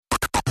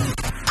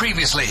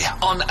Previously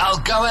on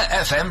Algoa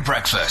FM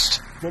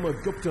Breakfast. Former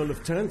Gupta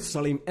Lieutenant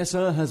Salim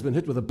Essa has been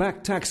hit with a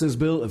back taxes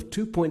bill of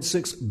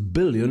 2.6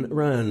 billion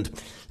rand.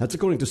 That's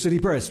according to City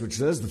Press, which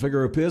says the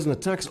figure appears in a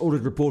tax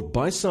audit report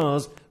by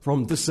Sars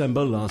from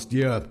December last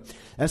year.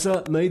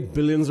 Essa made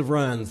billions of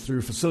rands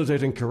through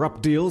facilitating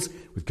corrupt deals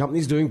with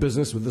companies doing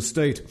business with the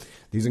state.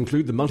 These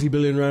include the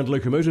multi-billion rand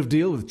locomotive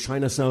deal with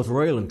China South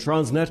Rail and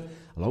Transnet,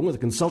 along with a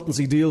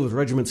consultancy deal with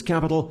Regiment's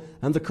Capital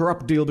and the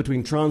corrupt deal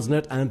between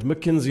Transnet and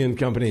McKinsey &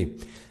 Company.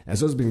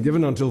 Essa's been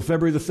given until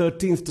February the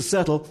 13th to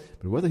settle,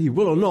 but whether he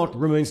will or not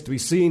remains to be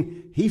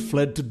seen. He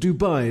fled to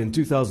Dubai in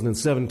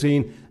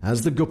 2017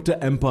 as the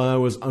Gupta empire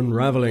was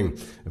unravelling.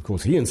 Of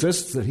course, he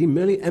insists that he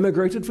merely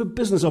emigrated for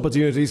business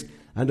opportunities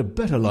and a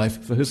better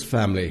life for his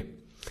family.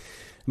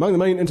 Among the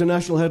main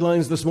international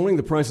headlines this morning,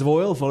 the price of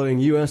oil following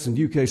US and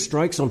UK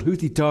strikes on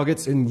Houthi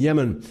targets in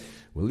Yemen.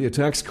 Will the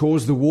attacks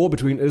cause the war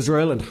between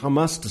Israel and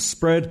Hamas to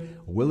spread,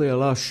 or will they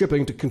allow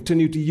shipping to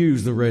continue to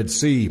use the Red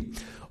Sea?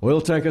 Oil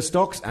tanker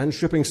stocks and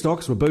shipping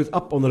stocks were both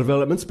up on the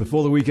developments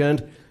before the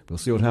weekend. We'll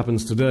see what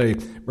happens today.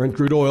 Brent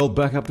crude oil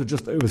back up to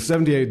just over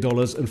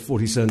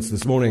 $78.40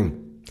 this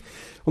morning.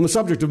 On the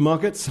subject of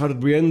markets, how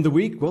did we end the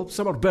week? Well,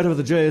 somewhat better for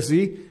the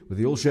JSE, with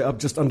the all-share up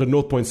just under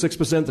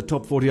 0.6%, the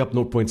top 40 up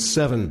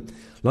 0.7%.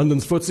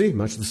 London's FTSE,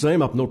 much the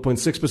same, up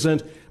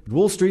 0.6%, but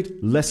Wall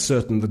Street, less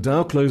certain. The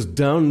Dow closed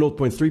down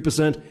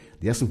 0.3%,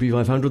 the S&P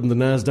 500 and the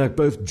Nasdaq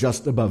both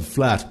just above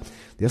flat.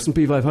 The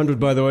S&P 500,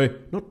 by the way,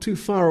 not too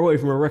far away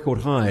from a record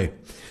high.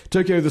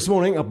 Tokyo this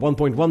morning up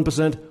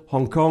 1.1%,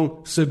 Hong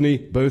Kong, Sydney,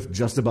 both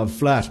just above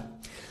flat.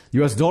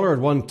 US dollar at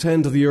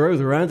 110 to the euro,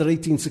 the rand at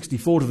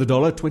 1864 to the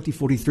dollar,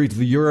 2043 to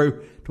the euro,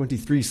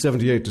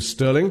 2378 to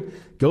sterling.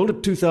 Gold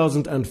at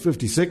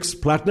 2056,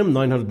 platinum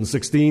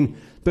 916,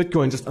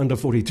 Bitcoin just under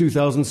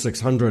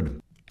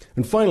 42,600.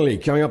 And finally,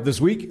 coming up this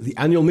week, the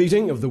annual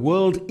meeting of the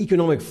World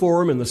Economic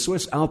Forum in the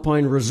Swiss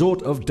Alpine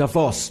resort of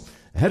Davos.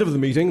 Ahead of the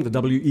meeting, the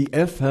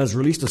WEF has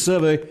released a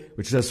survey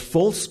which says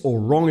false or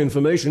wrong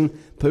information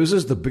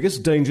poses the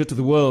biggest danger to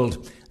the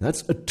world.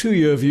 That's a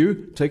 2-year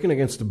view taken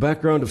against a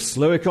background of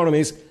slow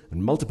economies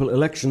and multiple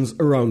elections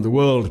around the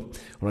world.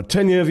 On a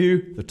 10-year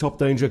view, the top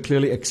danger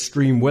clearly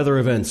extreme weather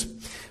events.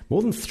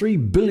 More than 3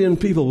 billion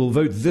people will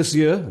vote this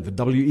year. The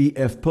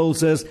WEF poll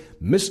says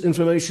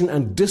misinformation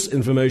and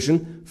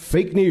disinformation,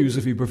 fake news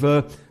if you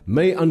prefer,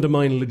 may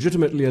undermine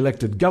legitimately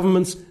elected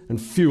governments and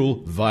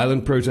fuel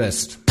violent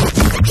protest.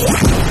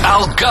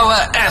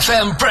 Algoa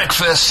FM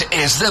Breakfast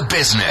is the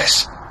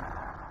business.